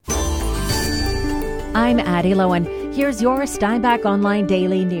I'm Addie Lowen. Here's your Steinbach Online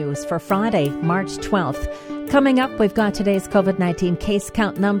Daily News for Friday, March 12th. Coming up, we've got today's COVID-19 case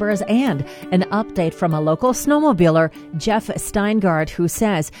count numbers and an update from a local snowmobiler, Jeff Steingard, who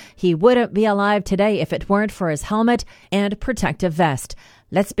says he wouldn't be alive today if it weren't for his helmet and protective vest.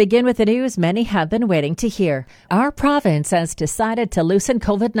 Let's begin with the news many have been waiting to hear. Our province has decided to loosen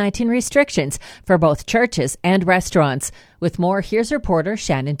COVID-19 restrictions for both churches and restaurants. With more, here's reporter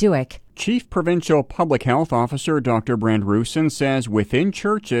Shannon Dewick. Chief Provincial Public Health Officer Dr. Brent Roussin says within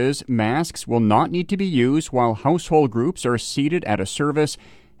churches, masks will not need to be used while household groups are seated at a service,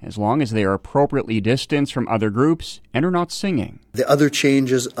 as long as they are appropriately distanced from other groups and are not singing. The other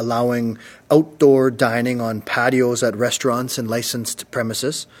changes allowing outdoor dining on patios at restaurants and licensed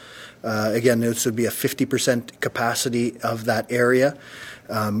premises. Again, this would be a 50% capacity of that area,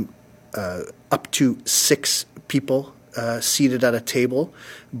 up to 6 people seated at a table,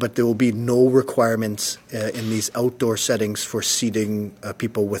 but there will be no requirements in these outdoor settings for seating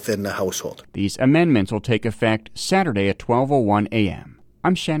people within the household. These amendments will take effect Saturday at 12:01 a.m.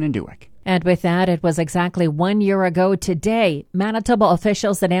 I'm Shannon Dewick. And with that, it was exactly 1 year ago today, Manitoba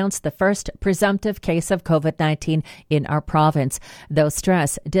officials announced the first presumptive case of COVID-19 in our province. Though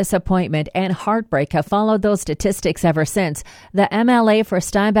stress, disappointment, and heartbreak have followed those statistics ever since, the MLA for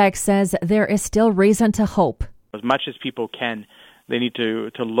Steinbach says there is still reason to hope. As much as people can, they need to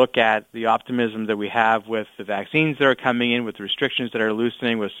look at the optimism that we have with the vaccines that are coming in, with restrictions that are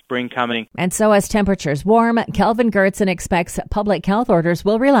loosening, with spring coming. And so as temperatures warm, Kelvin Gertzen expects public health orders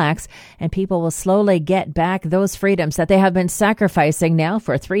will relax and people will slowly get back those freedoms that they have been sacrificing now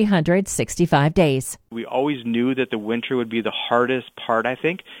for 365 days. We always knew that the winter would be the hardest part, I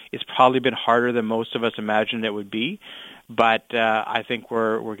think. It's probably been harder than most of us imagined it would be. But I think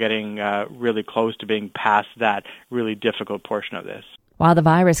we're getting really close to being past that really difficult portion of this. While the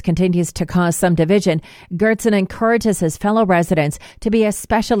virus continues to cause some division, Gertzen encourages his fellow residents to be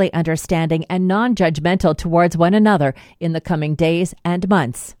especially understanding and non-judgmental towards one another in the coming days and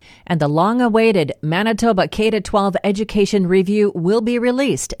months. And the long-awaited Manitoba K-12 Education Review will be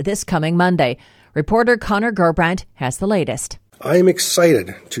released this coming Monday. Reporter Connor Gerbrandt has the latest. I am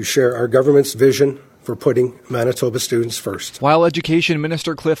excited to share our government's vision for putting Manitoba students first. While Education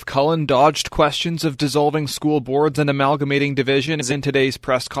Minister Cliff Cullen dodged questions of dissolving school boards and amalgamating divisions in today's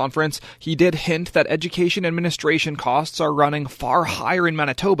press conference, he did hint that education administration costs are running far higher in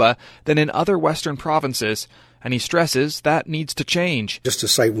Manitoba than in other Western provinces, and he stresses that needs to change. Just to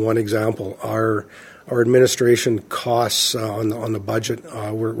cite one example, our administration costs on the budget,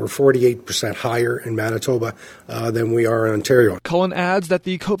 we're 48% higher in Manitoba than we are in Ontario. Cullen adds that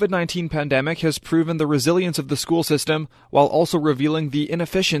the COVID-19 pandemic has proven the resilience of the school system while also revealing the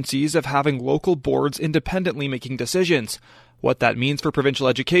inefficiencies of having local boards independently making decisions. What that means for provincial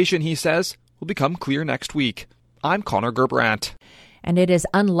education, he says, will become clear next week. I'm Connor Gerbrandt. And it is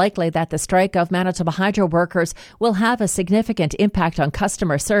unlikely that the strike of Manitoba Hydro workers will have a significant impact on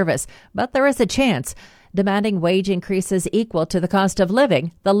customer service, but there is a chance. Demanding wage increases equal to the cost of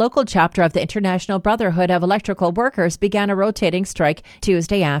living, the local chapter of the International Brotherhood of Electrical Workers began a rotating strike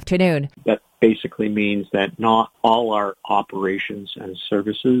Tuesday afternoon. That basically means that not all our operations and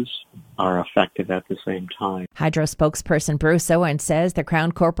services are affected at the same time. Hydro spokesperson Bruce Owen says the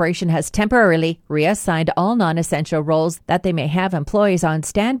Crown Corporation has temporarily reassigned all non-essential roles that they may have employees on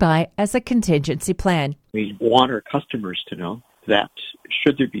standby as a contingency plan. We want our customers to know that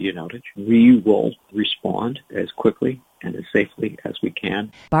should there be an outage, we will respond as quickly and as safely as we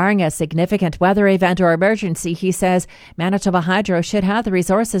can. Barring a significant weather event or emergency, he says Manitoba Hydro should have the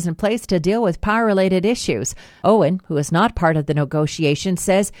resources in place to deal with power-related issues. Owen, who is not part of the negotiation,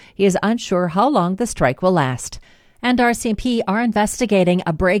 says he is unsure how long the strike will last. And RCMP are investigating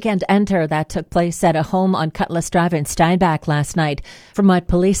a break-and-enter that took place at a home on Cutlass Drive in Steinbach last night. From what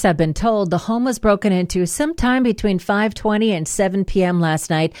police have been told, the home was broken into sometime between 5:20 and 7 p.m.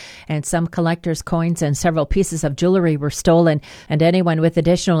 last night, and some collector's coins and several pieces of jewelry were stolen. And anyone with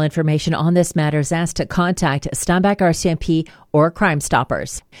additional information on this matter is asked to contact Steinbach RCMP or Crime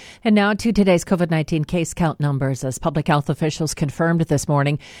Stoppers. And now to today's COVID-19 case count numbers. As public health officials confirmed this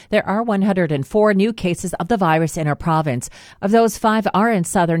morning, there are 104 new cases of the virus in our province. Of those, 5 are in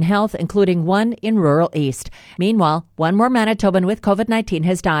Southern Health, including 1 in rural East. Meanwhile, 1 more Manitoban with COVID-19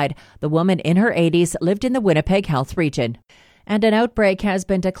 has died. The woman in her 80s lived in the Winnipeg Health region. And an outbreak has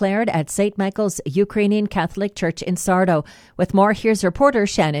been declared at St. Michael's Ukrainian Catholic Church in Sardo. With more, here's reporter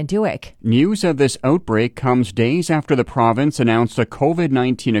Shannon Dewick. News of this outbreak comes days after the province announced a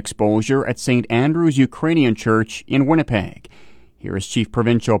COVID-19 exposure at St. Andrew's Ukrainian Church in Winnipeg. Here is Chief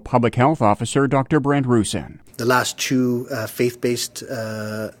Provincial Public Health Officer Dr. Brent Roussin. The last 2 faith-based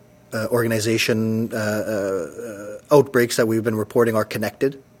organization outbreaks that we've been reporting are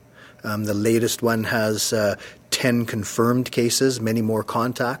connected. The latest one has 10 confirmed cases, many more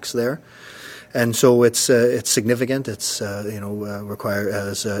contacts there. And so it's significant. It's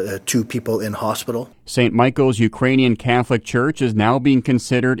requires 2 people in hospital. St. Michael's Ukrainian Catholic Church is now being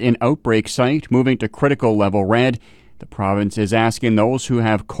considered an outbreak site, moving to critical level red. The province is asking those who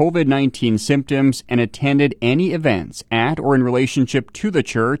have COVID-19 symptoms and attended any events at or in relationship to the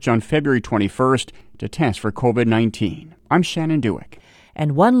church on February 21st to test for COVID-19. I'm Shannon Dewick.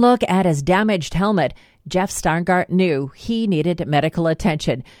 And one look at his damaged helmet, Jeff Steingart knew he needed medical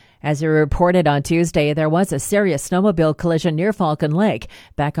attention. As he reported on Tuesday, there was a serious snowmobile collision near Falcon Lake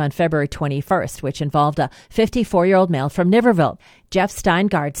back on February 21st, which involved a 54-year-old male from Niverville. Jeff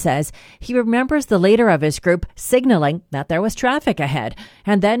Steingart says he remembers the leader of his group signaling that there was traffic ahead.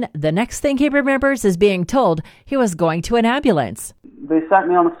 And then the next thing he remembers is being told he was going to an ambulance. They sat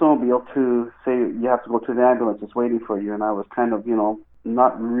me on the snowmobile to say, you have to go to the ambulance, it's waiting for you. And I was kind of,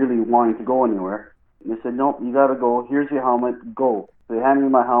 not really wanting to go anywhere. They said, nope, you got to go. Here's your helmet. Go. They handed me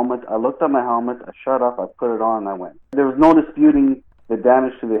my helmet. I looked at my helmet. I shut up. I put it on and I went. There was no disputing the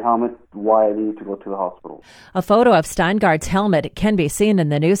damage to the helmet, why I needed to go to the hospital. A photo of Steingart's helmet can be seen in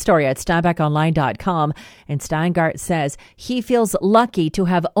the news story at SteinbachOnline.com. And Steingart says he feels lucky to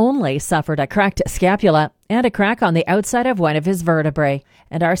have only suffered a cracked scapula and a crack on the outside of one of his vertebrae.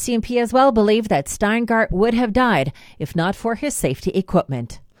 And RCMP as well believe that Steingart would have died if not for his safety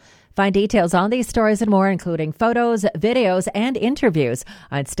equipment. Find details on these stories and more, including photos, videos, and interviews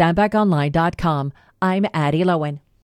on SteinbachOnline.com. I'm Addie Lowen.